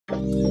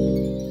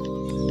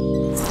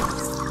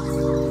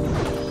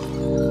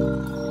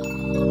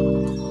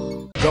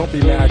Don't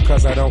be mad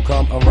cause I don't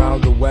come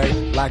around the way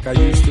like I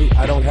used to.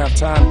 I don't have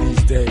time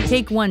these days.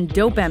 Take one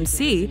dope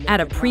MC,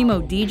 add a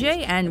primo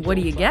DJ, and what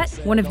do you get?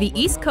 One of the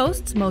East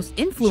Coast's most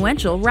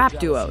influential rap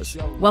duos.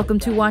 Welcome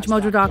to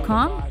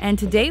WatchMojo.com, and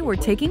today we're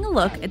taking a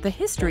look at the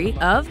history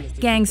of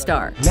Gang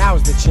Starr. Now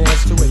is the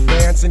chance to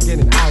advance and get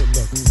an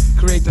outlook.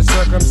 Create the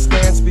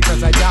circumstance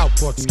because I doubt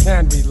books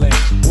can relate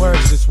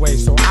words this way,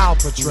 so I'll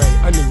portray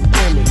a new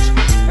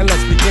image. And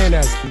let's begin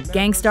as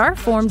Gang Starr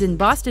formed in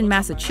Boston,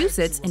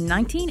 Massachusetts in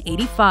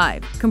 1985.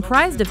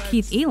 Comprised of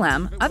Keith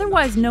Elam,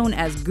 otherwise known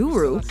as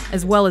Guru,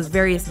 as well as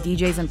various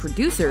DJs and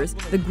producers,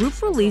 the group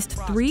released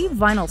 3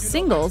 vinyl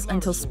singles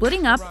until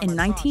splitting up in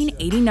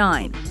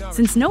 1989.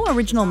 Since no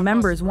original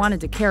members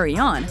wanted to carry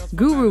on,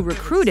 Guru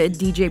recruited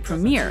DJ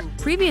Premier,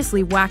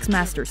 previously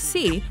Waxmaster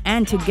C,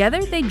 and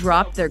together they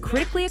dropped their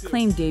critically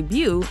acclaimed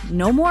debut,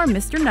 No More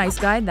Mr. Nice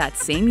Guy, that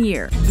same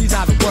year. These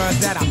are the words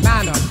that I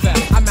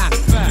manifest. I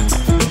manifest.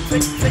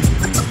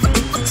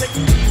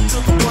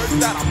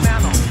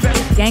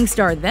 Gang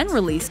Starr then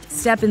released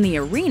Step in the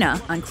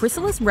Arena on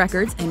Chrysalis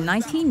Records in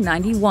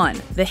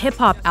 1991. The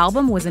hip-hop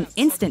album was an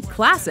instant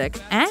classic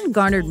and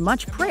garnered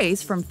much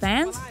praise from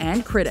fans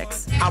and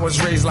critics. I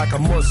was raised like a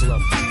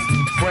Muslim,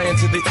 praying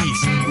to the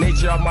east.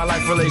 Nature of my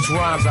life relates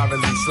rhymes I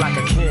release like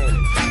a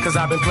cannon. Cause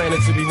I've been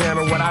planning to be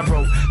ramming what I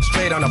wrote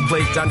straight on a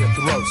plate down your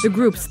throat. The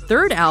group's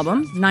third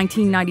album,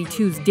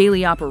 1992's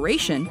Daily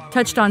Operation,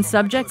 touched on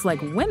subjects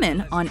like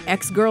women on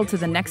Ex-Girl to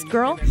the Next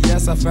Girl.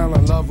 Yes, I fell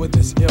in love with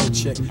this ill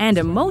chick. And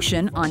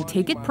emotion on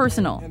Take It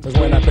Personal. Cause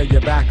when I pay you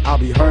back, I'll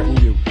be hurting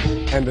you.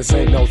 And this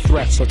ain't no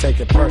threat, so take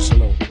it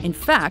personal. In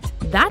fact,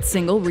 that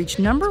single reached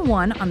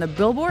 #1 on the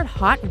Billboard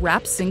Hot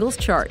Rap Singles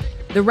chart.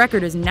 The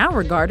record is now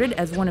regarded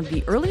as one of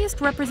the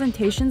earliest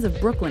representations of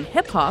Brooklyn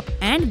hip-hop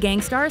and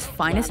Gang Starr's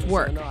finest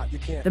work.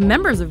 The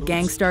members of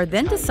Gang Starr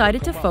then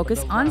decided to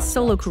focus on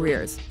solo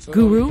careers.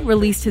 Guru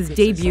released his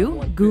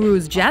debut,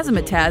 Guru's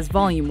Jazzmatazz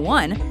Volume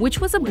 1, which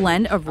was a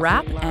blend of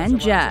rap and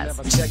jazz.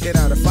 Check it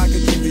out, if I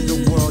could give you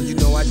the world, you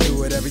know I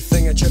do it.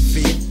 Everything at your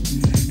feet.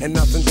 And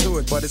nothing to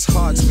it, but it's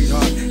hard,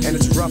 sweetheart, and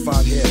it's rough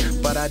out here.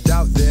 But I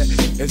doubt there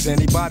is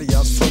anybody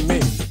else for me.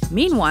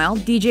 Meanwhile,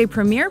 DJ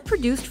Premier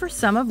produced for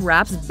some of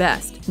rap's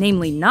best,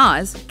 namely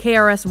Nas,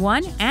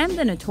 KRS-One, and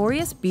the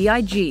notorious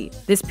B.I.G.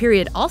 This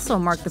period also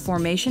marked the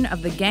formation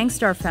of the Gang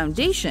Starr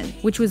Foundation,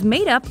 which was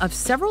made up of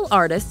several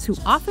artists who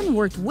often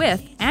worked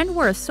with and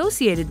were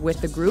associated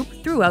with the group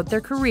throughout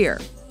their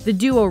career. The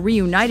duo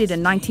reunited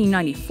in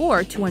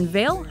 1994 to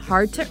unveil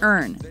Hard to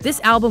Earn. This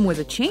album was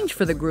a change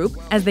for the group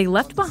as they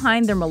left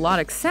behind their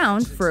melodic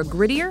sound for a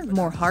grittier,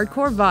 more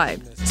hardcore vibe.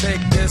 Take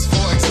this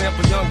for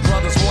example, young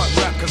brothers want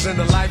rap, cause in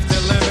the life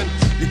they're living,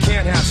 you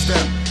can't have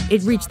step.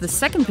 It reached the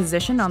 2nd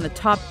position on the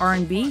top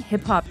R&B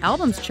hip-hop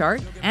albums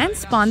chart and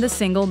spawned the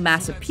single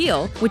Mass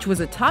Appeal, which was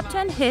a top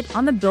 10 hit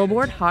on the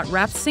Billboard Hot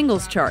Rap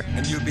Singles chart.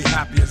 And you'd be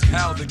happy as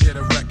hell to get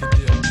a record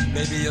deal.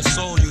 Maybe your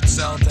soul you'd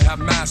sell to have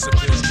mass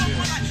appeal.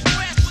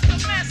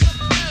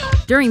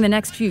 During the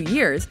next few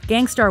years,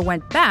 Gang Starr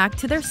went back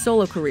to their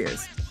solo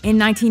careers. In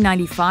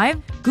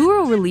 1995,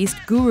 Guru released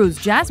Guru's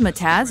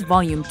Jazzmatazz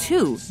Volume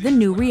 2, The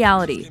New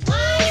Reality.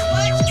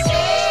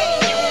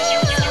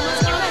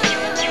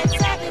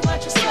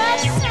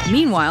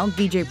 Meanwhile,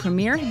 DJ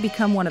Premier had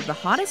become one of the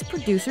hottest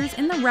producers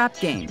in the rap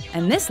game,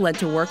 and this led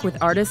to work with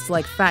artists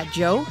like Fat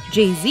Joe,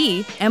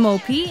 Jay-Z,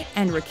 M.O.P.,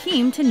 and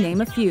Rakim, to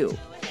name a few.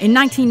 In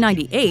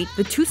 1998,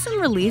 the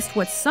twosome released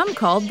what some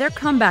called their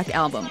comeback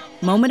album,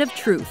 Moment of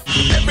Truth.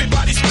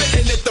 Everybody's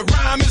spitting it, the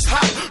rhyme is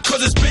hot,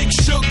 cause it's Big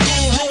Shook,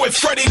 Guru, and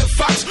Freddie the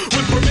Fox.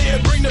 When Premier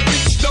bring the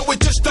beats, no, it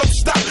just don't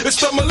stop, it's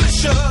the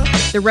militia.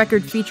 The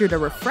record featured a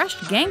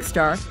refreshed Gang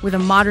Starr with a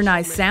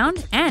modernized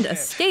sound and a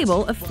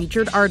stable of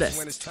featured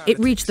artists. It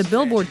reached the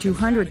Billboard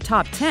 200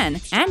 Top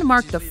 10 and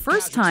marked the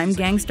first time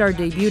Gang Starr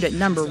debuted at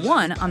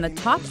 #1 on the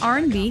top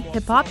R&B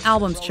hip-hop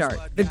albums chart.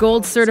 The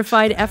gold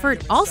certified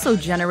effort also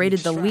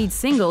generated the lead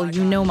single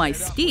You Know My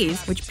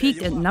Steez, which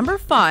peaked at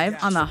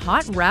 #5 on the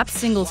Hot Rap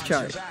Singles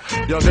chart.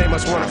 Yo, they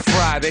must wanna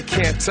fry, they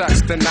can't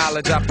touch the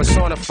knowledge I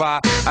personify.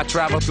 I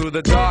travel through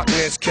the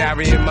darkness,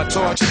 carrying my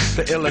torch,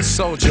 the illest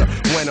soldier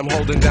when I'm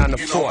holding down the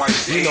fort.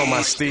 You know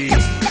my Steve.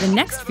 The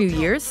next few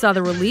years saw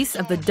the release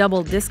of the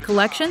double disc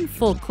collection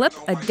Full Clip,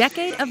 A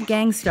Decade of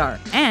Gang Starr,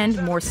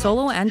 and more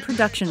solo and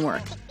production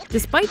work.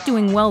 Despite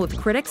doing well with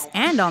critics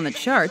and on the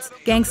charts,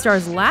 Gang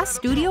Starr's last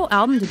studio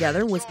album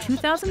together was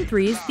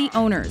 2003's The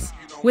Owners.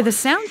 With a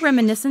sound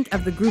reminiscent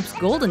of the group's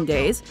golden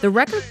days, the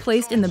record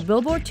placed in the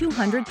Billboard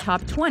 200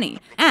 Top 20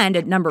 and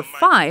at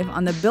 #5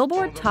 on the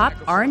Billboard Top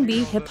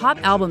R&B Hip Hop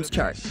Albums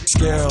chart.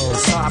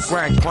 Skills, top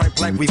rank, point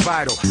blank, we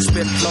vital.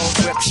 Spit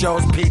flow, whip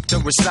shows, peep the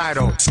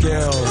recital.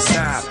 Skills,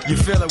 now you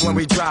feel it when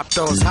we drop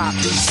those hot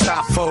beats,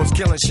 stop foes,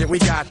 killing shit, we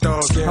got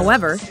those.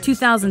 However,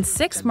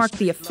 2006 marked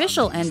the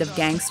official end of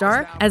Gang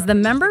Starr as the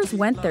members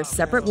went their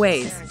separate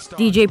ways.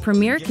 DJ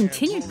Premier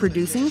continued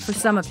producing for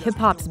some of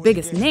hip-hop's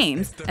biggest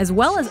names, as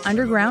well as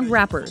underground underground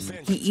rappers.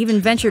 He even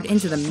ventured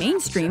into the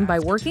mainstream by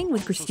working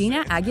with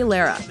Christina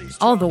Aguilera.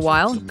 All the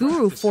while,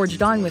 Guru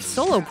forged on with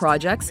solo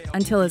projects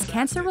until his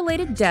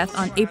cancer-related death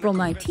on April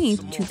 19,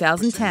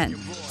 2010.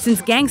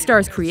 Since Gang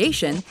Starr's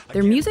creation,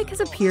 their music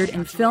has appeared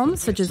in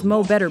films such as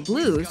Mo Better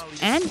Blues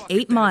and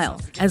 8 Mile,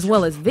 as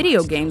well as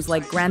video games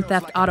like Grand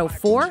Theft Auto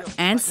 4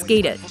 and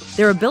Skate It.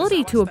 Their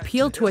ability to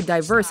appeal to a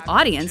diverse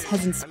audience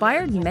has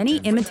inspired many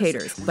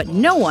imitators, but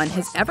no one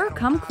has ever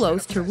come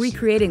close to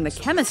recreating the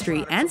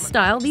chemistry and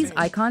style these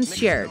icons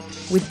shared.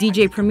 With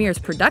DJ Premier's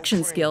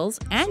production skills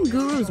and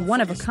Guru's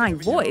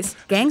one-of-a-kind voice,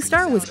 Gang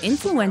Starr was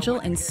influential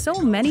in so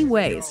many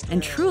ways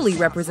and truly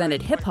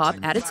represented hip-hop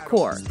at its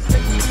core.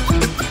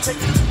 Take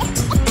it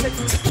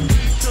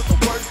to the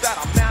words that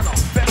I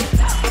manifest.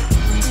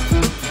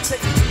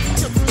 Take it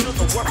to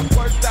the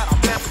words that I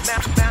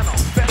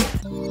manifest.